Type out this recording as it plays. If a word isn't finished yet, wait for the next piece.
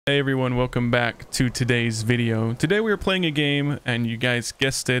Hey everyone, welcome back to today's video. Today we are playing a game, and you guys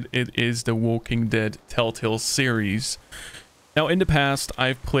guessed it, it is the Walking Dead Telltale series. Now in the past,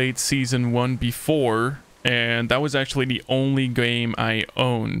 I've played Season 1 before, and that was actually the only game I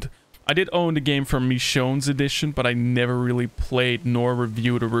owned. I did own the game from Michonne's edition, but I never really played nor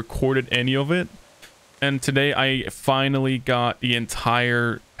reviewed or recorded any of it. And today I finally got the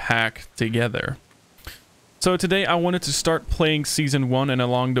entire pack together. So today I wanted to start playing Season 1, and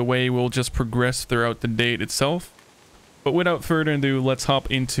along the way we'll just progress throughout the date itself. But without further ado, let's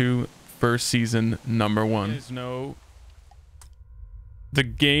hop into first season number 1. You guys know, the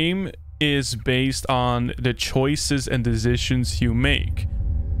game is based on the choices and decisions you make.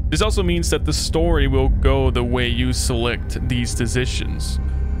 This also means that the story will go the way you select these decisions.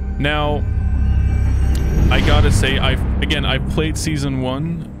 Now, I gotta say, I've played Season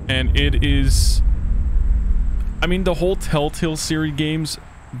 1, and it is... I mean, the whole Telltale series games,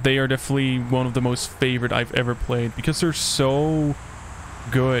 they are definitely one of the most favorite I've ever played because they're so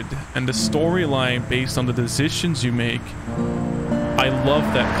good. And the storyline based on the decisions you make, I love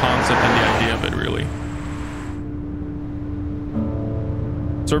that concept and the idea of it, really.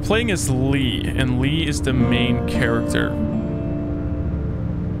 So we're playing as Lee, and Lee is the main character.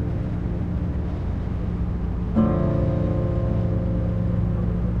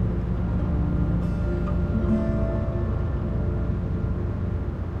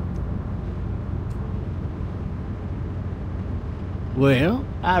 Well,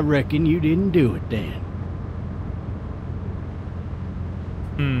 I reckon you didn't do it then.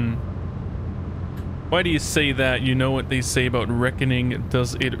 Why do you say that? You know what they say about reckoning.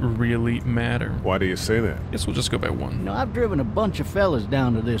 Does it really matter? Why do you say that? Guess we'll just go by one. You know, I've driven a bunch of fellas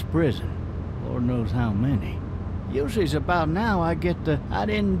down to this prison. Lord knows how many. Usually it's about now I get the, I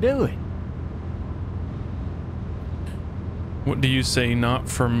didn't do it. What do you say? Not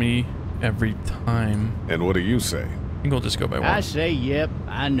for me every time. And what do you say? I think we'll just go by one. I say, yep,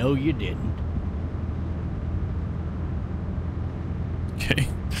 I know you didn't. Okay.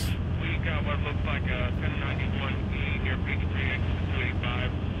 We got what looks like a 1091E near Peachtree, exit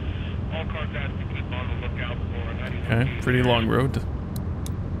 285. All cars asked to keep on the lookout for 91. Okay, pretty long road.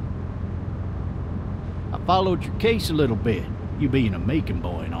 I followed your case a little bit, you being a Macon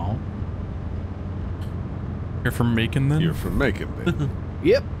boy and all. You're from Macon then? You're from Macon, then.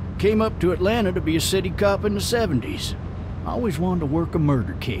 Yep, came up to Atlanta to be a city cop in the 70s. I always wanted to work a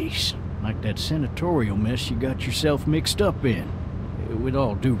murder case, like that senatorial mess you got yourself mixed up in. With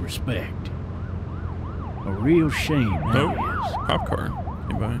all due respect. A real shame, that is. Cop car.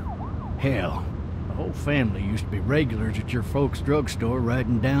 Came by. Hell, the whole family used to be regulars at your folks' drugstore right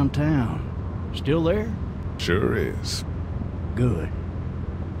in downtown. Still there? Sure is. Good.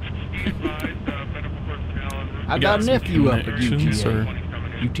 I got a nephew up at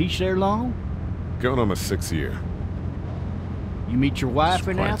UGA. You teach there long? Going on my 6th year. You meet your wife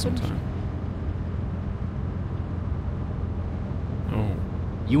in Quite Athens? some time.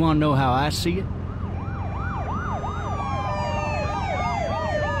 Oh. You want to know how I see it?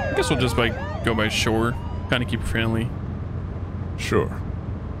 I guess we'll just go by shore. Kind of keep it friendly. Sure.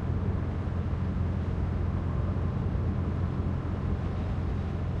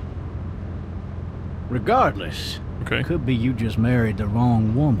 Regardless, Okay. could be you just married the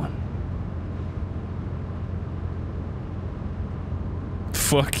wrong woman.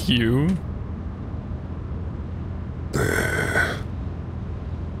 Fuck you.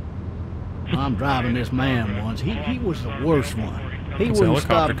 I'm driving this man once. He was the worst one. He It's a wouldn't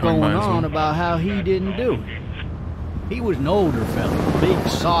stop helicopter coming going by, on so- about how he didn't do it. He was an older fella, big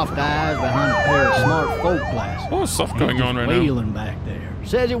soft eyes behind a pair of smart folk glasses. Oh, stuff going on right now. Wailing back there.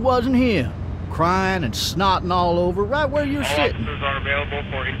 Says it wasn't him. Crying and snotting all over right where you're All sitting. officers are available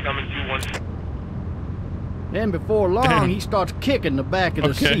for incoming 212. Then before long, he starts kicking the back of the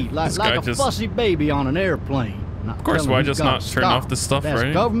Okay, seat this like guy a just- fussy baby on an airplane. Of course, why just not turn off the stuff, That's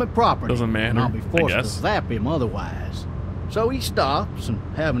right? government property. Doesn't And matter, I'll be I forced to guess. zap him otherwise. So he stops, and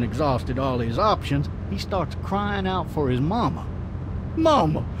having exhausted all his options, he starts crying out for his mama.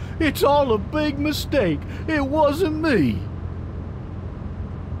 Mama, it's all a big mistake. It wasn't me.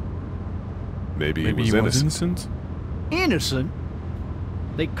 Maybe Maybe he was innocent. Innocent?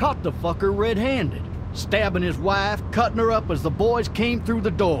 They caught the fucker red-handed, stabbing his wife, cutting her up as the boys came through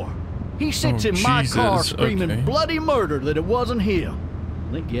the door. He sits Oh, in my car Jesus, screaming okay. bloody murder that it wasn't him.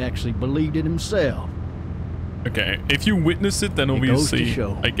 I think he actually believed it himself. Okay, if you witness it, then It goes to obviously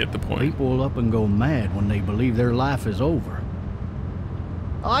show. I get the point. People will up and go mad when they believe their life is over.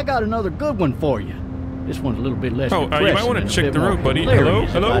 Oh, I got another good one for you. This one's a little bit less Oh, you might impressive wanna and a check bit the more road, buddy.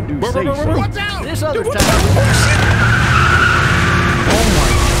 hilarious, Hello? if I Hello? do Whoa, say whoa, whoa, so. whoa. Watch This other time... Oh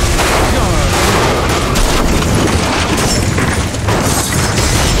my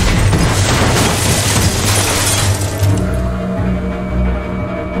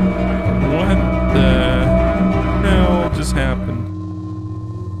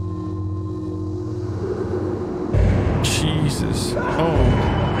Jesus. Oh.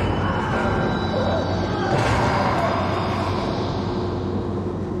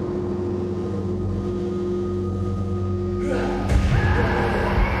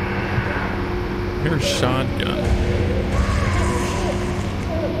 Here's shotgun.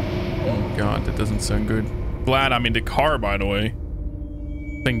 Oh god, that doesn't sound good. Glad I'm in the car, by the way.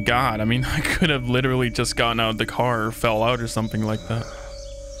 Thank God. I mean, I could have literally just gotten out of the car or fell out or something like that.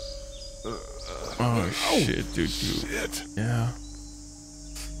 Oh shit, dude. Shit. Yeah.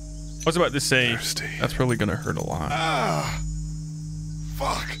 I was about to say, Thirsty. that's probably gonna hurt a lot. Ah!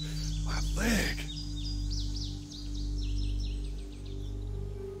 Fuck! My leg.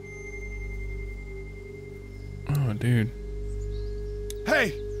 Oh, dude.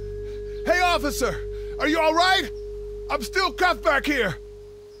 Hey! Hey, officer! Are you alright? I'm still cuffed back here!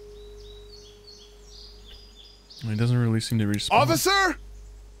 He doesn't really seem to respond. Officer?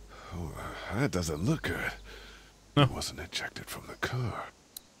 Oh, that doesn't look good. No. He wasn't ejected from the car.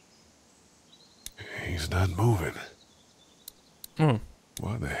 He's not moving. Oh.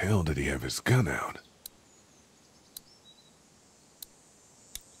 Why the hell did he have his gun out?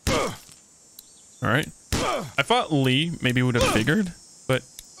 Alright. I thought Lee maybe would have figured, but...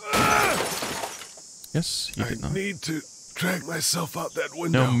 Yes, he I did not. need to drag myself out that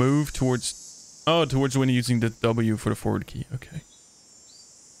window. No, move towards... Oh, towards when using the W for the forward key. Okay.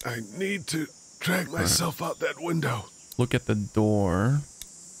 I need to drag myself out that window. Look at the door.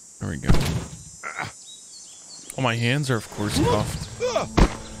 There we go. Oh, my hands are, of course, cuffed.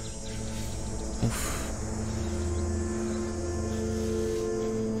 Oof.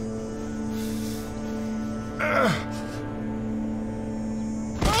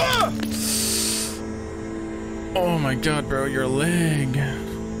 Oh my god, bro, your leg.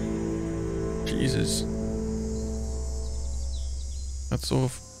 Jesus. That's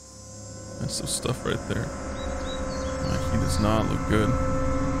some stuff right there. He does not look good.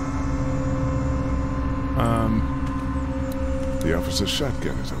 The officer's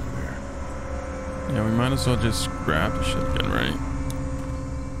shotgun is over there. Yeah, we might as well just grab the shotgun, right?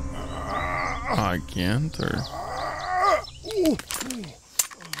 I can't, or...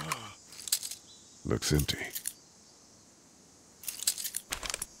 Looks empty.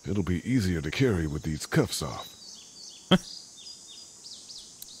 It'll be easier to carry with these cuffs off.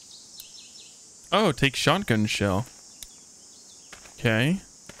 Oh, take shotgun shell. Okay.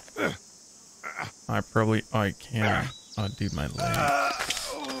 I can't. Oh, dude, my leg.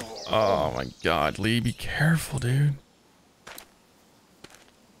 Oh my god, Lee, be careful, dude.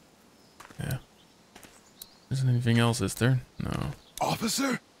 Yeah. Isn't anything else, is there? No.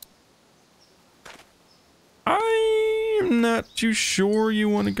 Officer? I'm not too sure you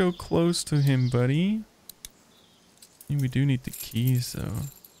want to go close to him, buddy. I think we do need the keys, though.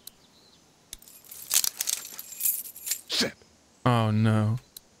 Shit. Oh, no.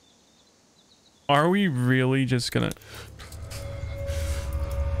 Are we really just gonna...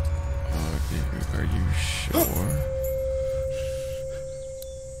 Oh, dude, are you sure?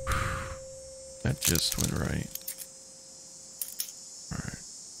 That just went right. Alright.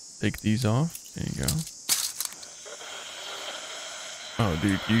 Take these off. There you go. Oh,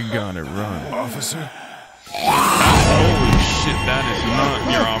 dude, you gotta run. Officer? Holy shit, that is not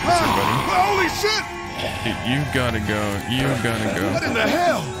your officer, buddy. Holy shit! Dude, you gotta go. You gotta go. What in the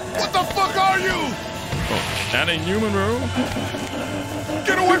hell? What the fuck are you? Oh, that ain't human, bro.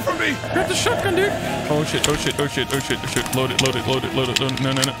 Get away from me! Grab the shotgun, dude. Oh shit, oh shit, oh shit, oh shit, oh shit. Load it, load it, load it, load it, load it.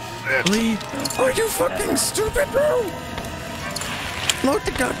 No, no, no. Lee, are you fucking stupid, bro? Load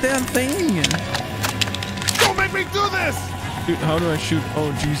the goddamn thing. Don't make me do this! Dude, how do I shoot?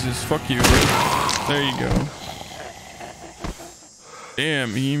 Oh, Jesus. Fuck you, dude. There you go.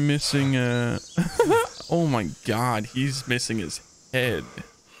 Damn, he missing oh my god, he's missing his head.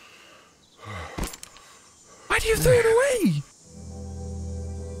 Why do you throw it away?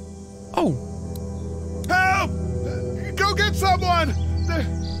 Oh. Help! Go get someone!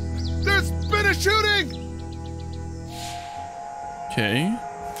 There's been a shooting! Okay.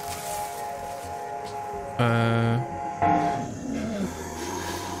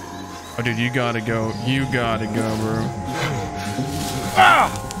 Oh, dude, you gotta go. You gotta go, bro. Ah!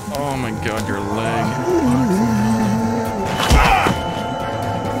 Oh my god, your leg.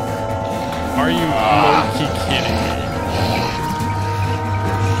 Are you low-key kidding me?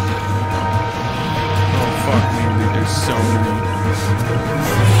 Oh, fuck me, dude. There's so many.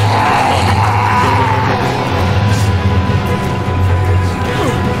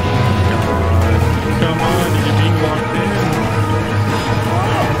 Come on, you're being locked in.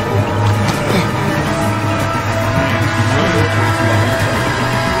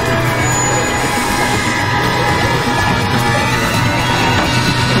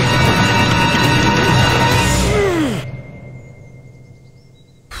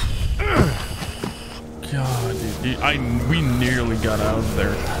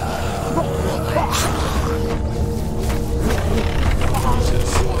 there. Jesus.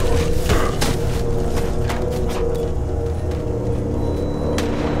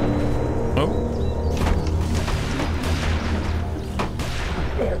 Oh.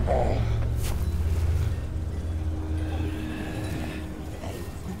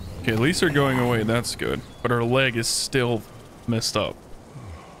 Okay, at least they're going away, that's good. But her leg is still messed up.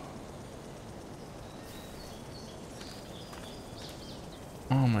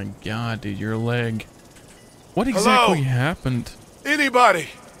 Oh my god, dude, your leg. What exactly happened? Anybody?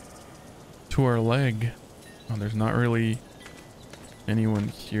 To our leg? Oh, there's not really anyone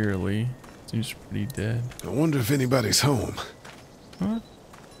here, Lee. Seems pretty dead. I wonder if anybody's home. Huh?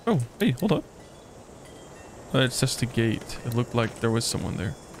 Oh, hey, hold up. It's just a gate. It looked like there was someone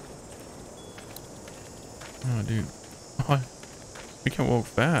there. Oh, dude. Oh, we can walk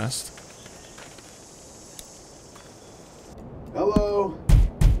fast. Hello?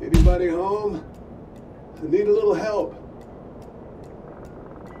 Anybody home? I need a little help.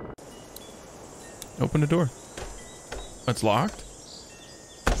 Open the door. Oh, it's locked?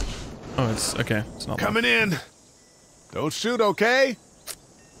 Oh, it's okay. It's not Coming in. Don't shoot, okay?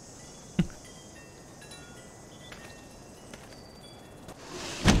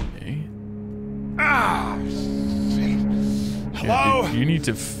 Okay. Ah! Shit. Hello? Yeah, dude, you need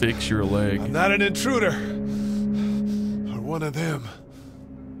to fix your leg. I'm not an intruder. Or one of them.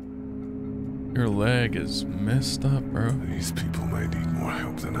 Your leg is messed up, bro. These people may need more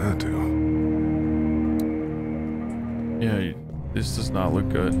help than I do. Yeah, this does not look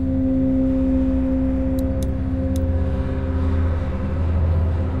good.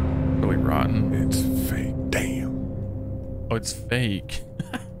 Really rotten. It's fake. Damn. Oh, it's fake.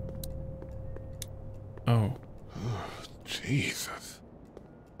 Oh. Jesus.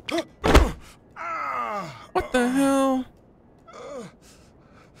 What the hell?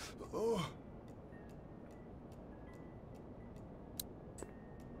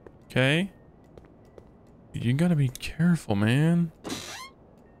 Okay. You gotta be careful, man.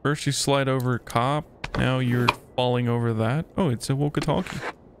 First you slide over a cop, now you're falling over that. Oh, it's a walkie-talkie.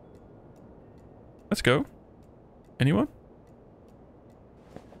 Let's go. Anyone?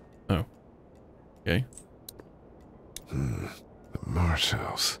 Oh. Okay. The Marsh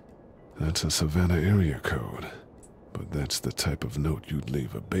House. That's a Savannah area code. But that's the type of note you'd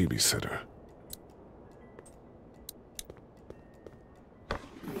leave a babysitter.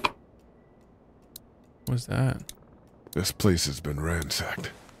 What's that? This place has been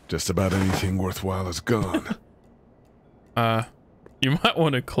ransacked. Just about anything worthwhile is gone. You might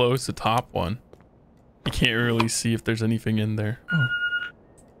want to close the top one. You can't really see if there's anything in there. Oh.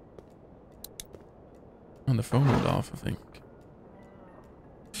 And the phone went off, I think.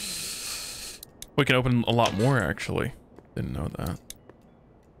 We can open a lot more, actually. Didn't know that.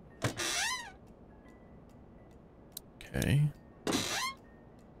 Okay.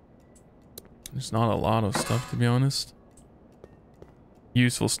 There's not a lot of stuff, to be honest.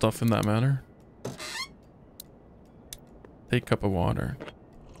 Useful stuff in that matter. Take a cup of water.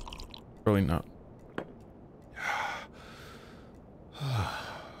 Probably not.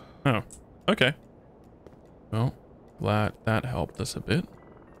 Oh, okay. Well, glad that helped us a bit.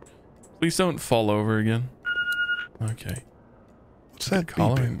 Please don't fall over again. Okay. What's that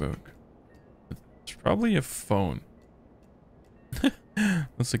coloring beeping? book? It's probably a phone.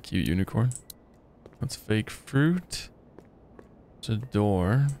 That's a cute unicorn. That's fake fruit. It's a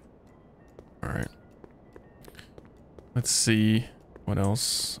door. Alright. Let's see. What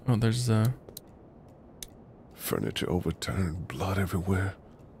else? Oh, there's Furniture overturned, blood everywhere.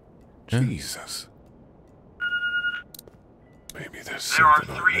 Yeah. Jesus. Maybe there's There are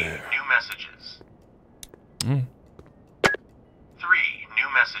something 3 on there. new messages. 3 new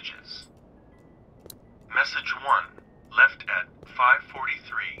messages. Message 1, left at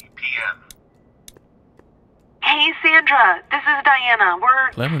 5:43 p.m. Hey, Sandra, this is Diana.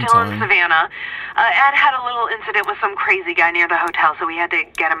 We're still in Clementine. Savannah. Ed had a little incident with some crazy guy near the hotel, so we had to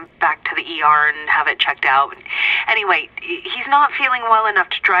get him back to the ER and have it checked out. Anyway, he's not feeling well enough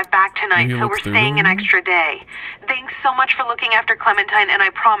to drive back tonight, Maybe so look we're through staying an them? extra day. Thanks so much for looking after Clementine, and I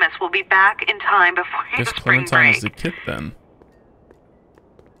promise we'll be back in time before Guess spring Clementine break. is the kid then.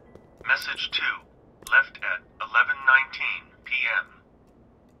 Message 2, left at 11:19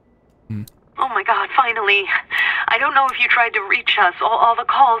 p.m. Oh my god, finally. I don't know if you tried to reach us. All the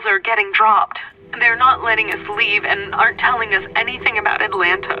calls are getting dropped. They're not letting us leave and aren't telling us anything about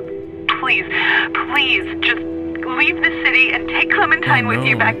Atlanta. Please, just leave the city and take Clementine with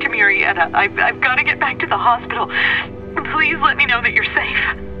you back to Murrieta. I've got to get back to the hospital. Please let me know that you're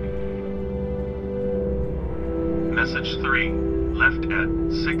safe. Message 3, left at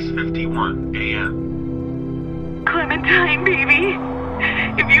 6:51 a.m. Clementine, baby.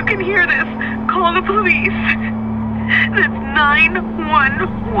 If you can hear this, call the police. That's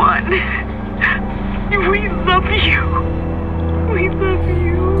 911. We love you. We love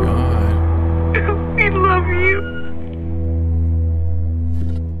you. God. We love you.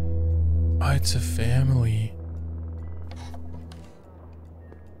 Oh, it's a family.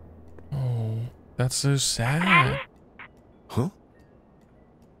 Oh, that's so sad. Huh?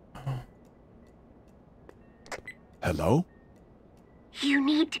 Hello? You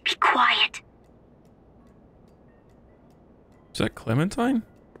need to be quiet. Is that Clementine?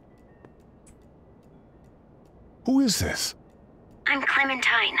 Who is this? I'm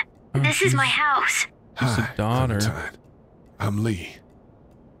Clementine. Oh, This is my house. She's a daughter. Clementine. I'm Lee.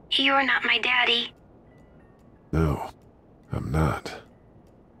 You're not my daddy. No, I'm not.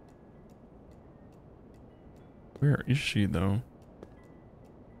 Where is she, though?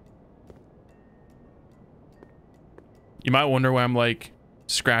 You might wonder why I'm like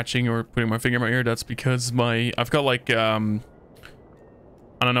scratching or putting my finger in my ear. That's because I've got like I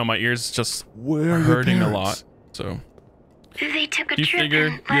don't know, my ears just Where are your hurting a parents? lot. So They took a You trip figure,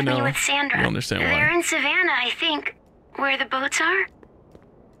 and left you know, me with Sandra. you'll understand why. They're in Savannah, I think. Where the boats are?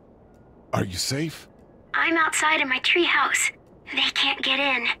 Are you safe? I'm outside in my treehouse. They can't get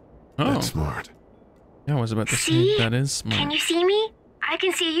in. oh That's smart. yeah, I was about to See? say that is smart. Can you see me? I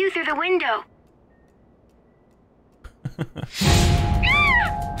can see you through the window.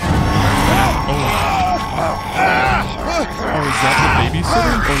 Oh, is that the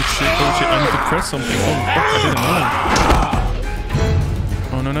babysitter? Oh shit, I need to press something. Oh fuck, I didn't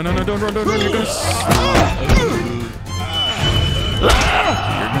know. Oh no, don't run, you're gonna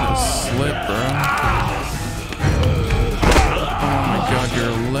You're gonna slip, bro. Oh my god,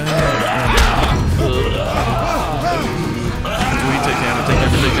 your leg. We take the hammer,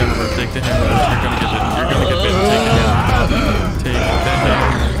 take the hammer. You're gonna get bitten, take the hammer. Take the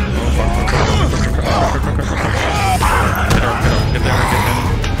hammer. Get the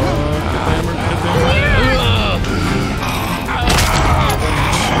hammer.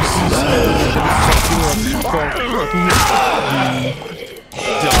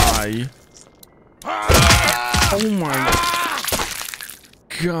 Die. Oh my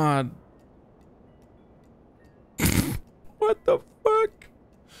god. What the fuck?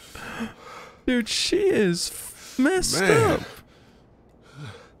 Dude, she is messed up.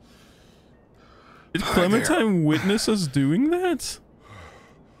 Did Clementine witness us doing that?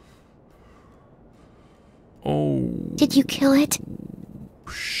 Oh. Did you kill it?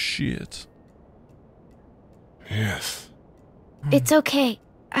 Shit. Yes. It's okay.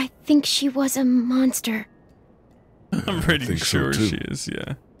 I think she was a monster. I'm pretty think so, sure too. she is,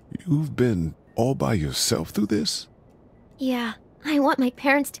 yeah. You've been all by yourself through this? Yeah, I want my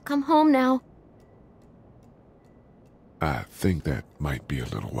parents to come home now. I think that might be a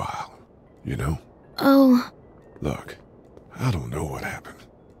little while, you know? Oh, Look, I don't know what happened,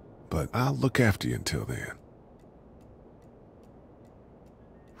 but I'll look after you until then.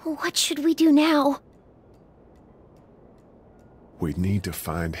 what should we do now? We need to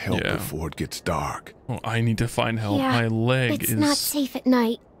find help Yeah. before it gets dark. Well, I need to find help. Yeah, My leg It's is... not safe at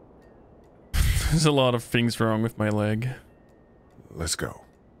night. There's a lot of things wrong with my leg. Let's go.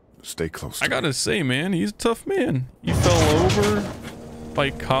 Stay close to I gotta say, man, he's a tough man. He fell over by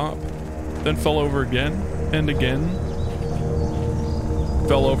a cop, then fell over again and again.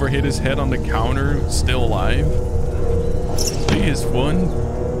 Fell over, hit his head on the counter, still alive. He is one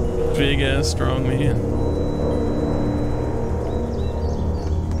big ass strong man.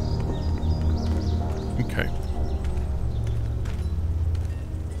 Okay.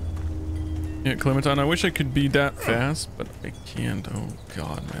 Yeah, Clementine, I wish I could be that fast, but I can't. Oh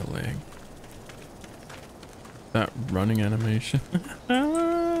god, my leg. That running animation.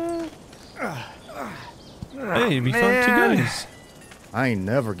 Hey, we found two guys. I ain't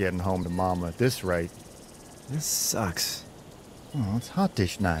never getting home to Mama at this rate. This sucks. Oh, it's hot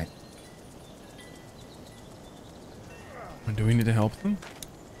dish night. Do we need to help them?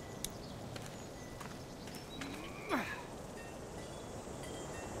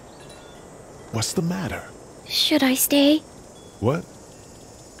 What's the matter? Should I stay? What?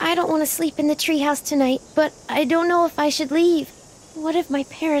 I don't want to sleep in the treehouse tonight, but I don't know if I should leave. What if my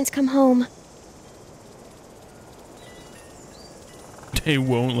parents come home? They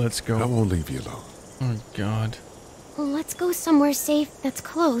won't. Let's I go. won't leave you alone. Oh god. Let's go somewhere safe that's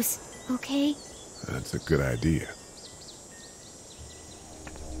close, okay? That's a good idea.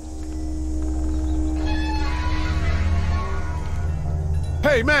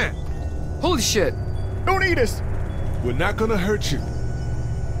 Hey, man! Holy shit! Don't eat us! We're not gonna hurt you.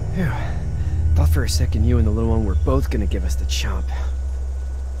 Phew. Thought for a second you and the little one were both gonna give us the chomp.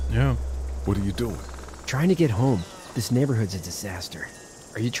 Yeah. What are you doing? Trying to get home. This neighborhood's a disaster.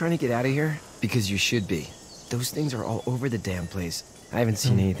 Are you trying to get out of here? Because you should be. Those things are all over the damn place. I haven't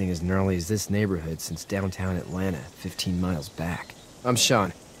seen anything as gnarly as this neighborhood since downtown Atlanta, 15 miles back. I'm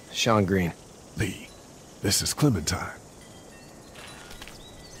Sean. Sean Green. Lee, this is Clementine.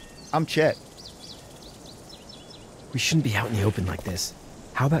 I'm Chet. We shouldn't be out in the open like this.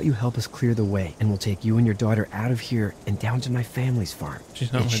 How about you help us clear the way, and we'll take you and your daughter out of here and down to my family's farm.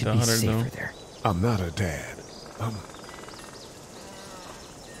 She's not it my should daughter, be safer though. there. I'm not her dad. I'm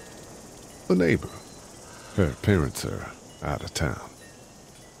a neighbor. Her parents are out of town.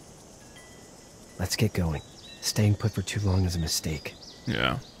 Let's get going. Staying put for too long is a mistake.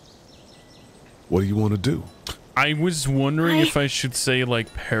 Yeah. What do you want to do? I was wondering if I should say,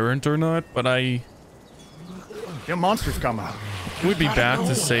 like, parent or not, but I Them monsters come out. it would be bad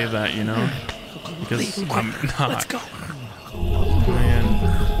to say that, you know? Because I'm not. Let's go. Man.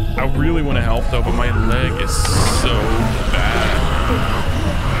 I really want to help, though, but my leg is so bad.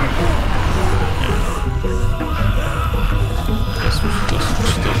 Guess we should just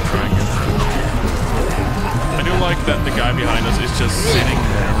still try and get through. I do like that the guy behind us is just sitting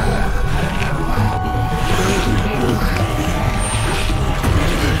there.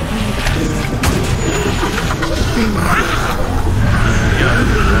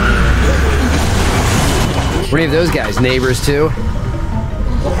 Were any of those guys neighbors too?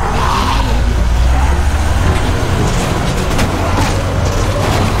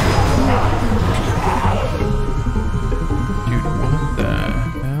 Dude, what the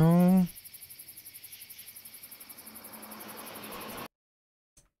hell?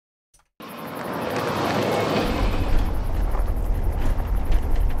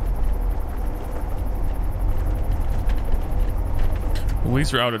 At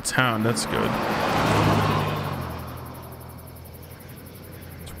least we're out of town, that's good.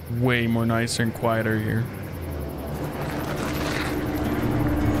 It's way more nicer and quieter here.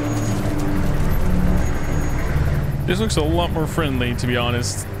 This looks a lot more friendly, to be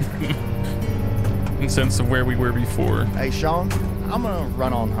honest. In sense of where we were before. Hey, Sean, I'm gonna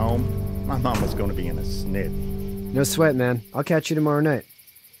run on home. My mama's gonna be in a snit. No sweat, man. I'll catch you tomorrow night.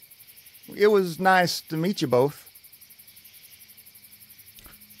 It was nice to meet you both.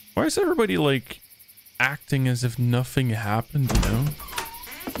 Why is everybody, like, acting as if nothing happened, you know?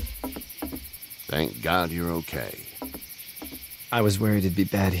 Thank God you're okay. I was worried it'd be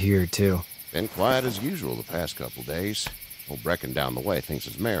bad here, too. Been quiet as usual the past couple days. Old Brecken down the way thinks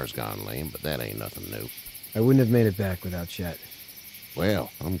his mare's gone lame, but that ain't nothing new. I wouldn't have made it back without Chet.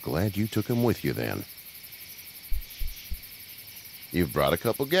 Well, I'm glad you took him with you then. You've brought a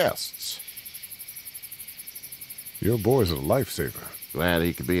couple guests. Your boy's a lifesaver. Glad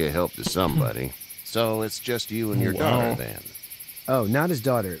he could be a help to somebody. So it's just you and your daughter then. Oh, not his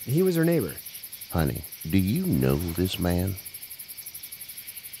daughter. He was her neighbor. Honey, do you know this man?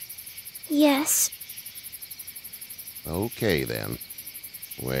 Yes. Okay then.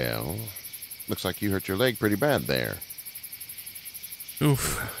 Well, looks like you hurt your leg pretty bad there.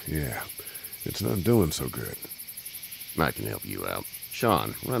 Oof. Yeah, it's not doing so good. I can help you out.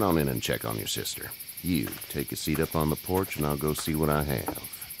 Sean, run on in and check on your sister. You take a seat up on the porch and I'll go see what I have.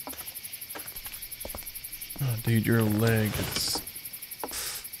 Oh, dude, your leg is...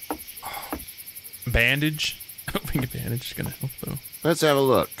 Bandage? I don't think a bandage is gonna help, though. Let's have a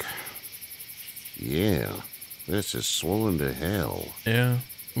look. Yeah, this is swollen to hell. Yeah.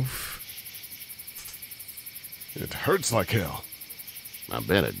 Oof. It hurts like hell. I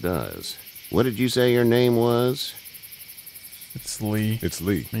bet it does. What did you say your name was? It's Lee. It's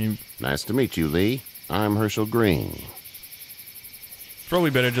Lee. I mean, Nice to meet you, Lee. I'm Herschel Green. probably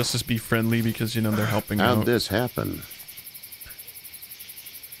better just to be friendly because, you know, they're helping How'd out. this happen?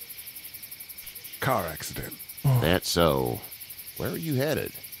 Car accident. That's so. Where are you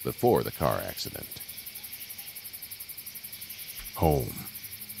headed before the car accident? Home.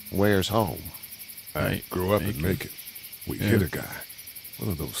 Where's home? I Right. grew up in Macon. Macon. We Yeah. hit a guy. One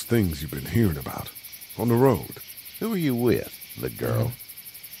of those things you've been hearing about. On the road. Who are you with? The girl?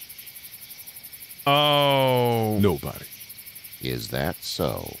 Oh. Nobody. Is that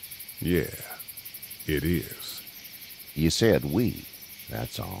so? Yeah, it is. You said we.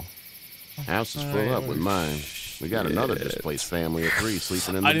 That's all. House is full up with mine. We got another displaced family of 3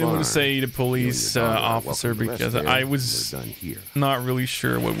 sleeping in the I didn't want barn. to say the You and police your daughter are officer welcome to rest because there. I was We're done here. not really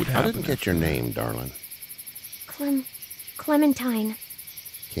sure what would I happen. didn't get your name, darling. Clementine.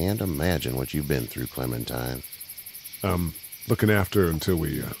 Can't imagine what you've been through, I'm looking after her until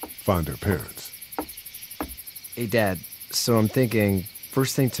we find her parents. Hey, Dad, so I'm thinking,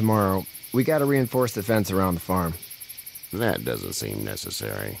 first thing tomorrow, we gotta reinforce the fence around the farm. That doesn't seem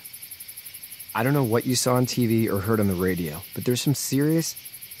necessary. I don't know what you saw on TV or heard on the radio, but there's some serious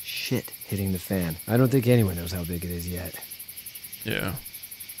shit hitting the fan. I don't think anyone knows how big it is yet. Yeah.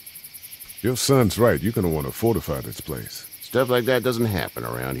 Your son's right. You're gonna want to fortify this place. Stuff like that doesn't happen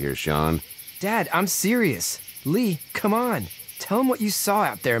around here, Sean. Dad, I'm serious. Lee, come on. Tell him what you saw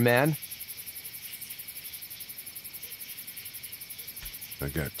out there, man. I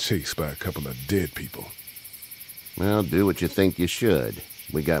got chased by a couple of dead people. Well, do what you think you should.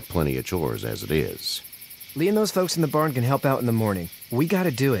 We got plenty of chores as it is. Lee and those folks in the barn can help out in the morning. We gotta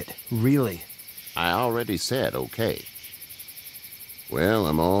do it. Really. I already said okay. Well,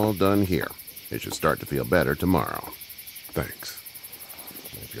 I'm all done here. It should start to feel better tomorrow. Thanks.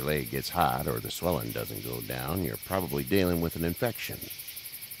 If your leg gets hot or the swelling doesn't go down, you're probably dealing with an infection.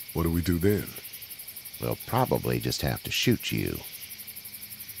 What do we do then? We'll probably just have to shoot you.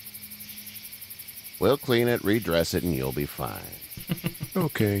 We'll clean it, redress it, and you'll be fine.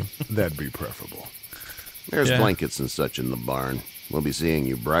 Okay, that'd be preferable. There's blankets and such in the barn. We'll be seeing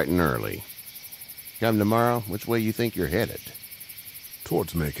you bright and early. Come tomorrow, which way you think you're headed?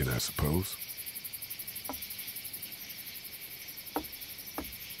 Towards Macon, I suppose.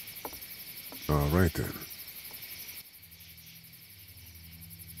 All right, then.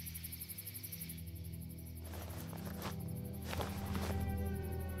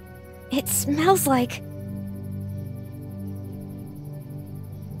 It smells like...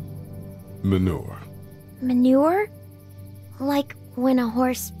 Manure. manure? Like when a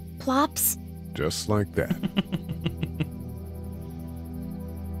horse plops? Just like that.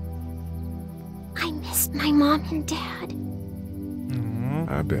 I missed my mom and dad.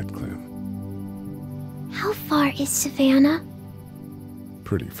 I bet, Clem. How far is Savannah?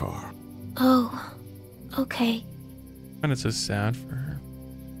 Pretty far. Oh, okay. And it's so sad for her.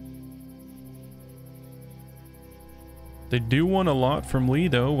 They do want a lot from Lee,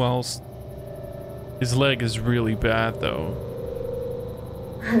 though, whilst his leg is really bad, though.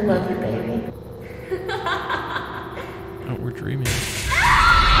 I love you, baby. Oh, we're dreaming.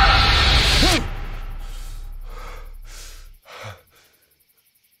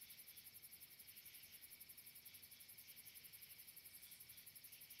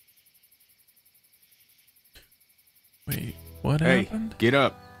 Wait, what happened? Hey, get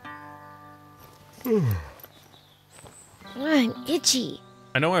up. I'm itchy.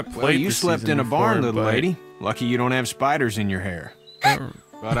 I know I played Well, you this slept season in a barn, before, little but- lady. Lucky you don't have spiders in your hair.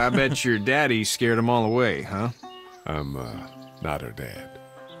 But I bet your daddy scared them all away, huh? I'm, not her dad.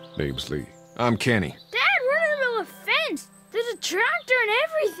 Name's Lee. I'm Kenny. Dad, we're in the middle of a fence. There's a tractor and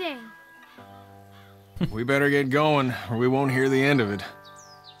everything. We better get going, or we won't hear the end of it.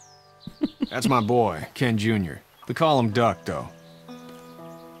 That's my boy, Ken Jr. They call him Duck, though.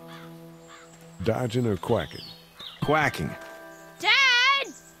 Dodging or quacking? Quacking.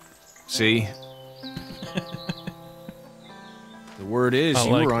 Dad! See? The word is I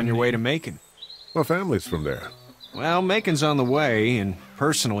you like were on the your way to Macon. My family's from there. Well, Macon's on the way, and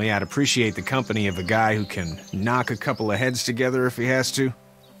personally, I'd appreciate the company of a guy who can knock a couple of heads together if he has to.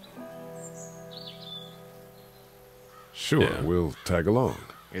 Sure, we'll tag along.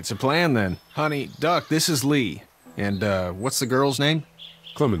 It's a plan, then. Honey, Duck, this is Lee. And, what's the girl's name?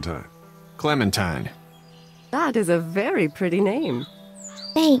 Clementine. Clementine. That is a very pretty name.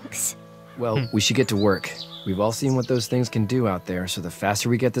 Thanks. Well, we should get to work. We've all seen what those things can do out there, so the faster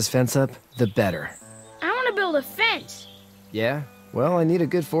we get this fence up, the better. I want to build a fence. Yeah? Well, I need a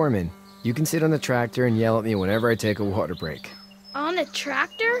good foreman. You can sit on the tractor and yell at me whenever I take a water break. On the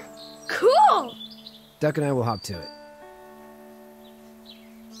tractor? Cool! Duck and I will hop to it.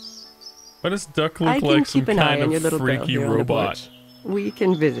 Why does Duck I look can like some keep an eye kind on your of little girl freaky here on the robot? porch. We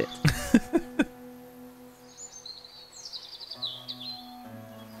can visit.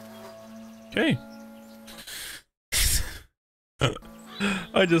 Okay.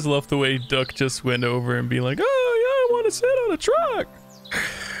 I just love the way Duck just went over and be like, oh yeah, I want to sit on a truck.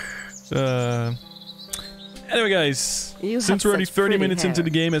 Anyway, guys, since we're already 30 minutes into the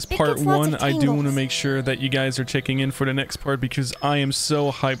game as part 1, I do want to make sure that you guys are checking in for the next part because I am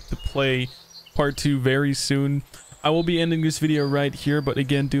so hyped to play part 2 very soon. I will be ending this video right here, but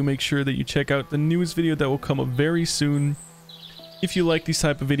again, do make sure that you check out the newest video that will come up very soon. If you like these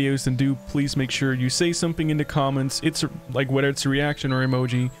type of videos, then do please make sure you say something in the comments. It's like whether it's a reaction or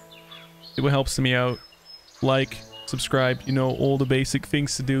emoji. It will help me out. Like, subscribe, you know, all the basic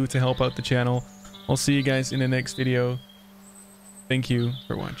things to do to help out the channel. I'll see you guys in the next video. Thank you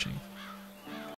for watching.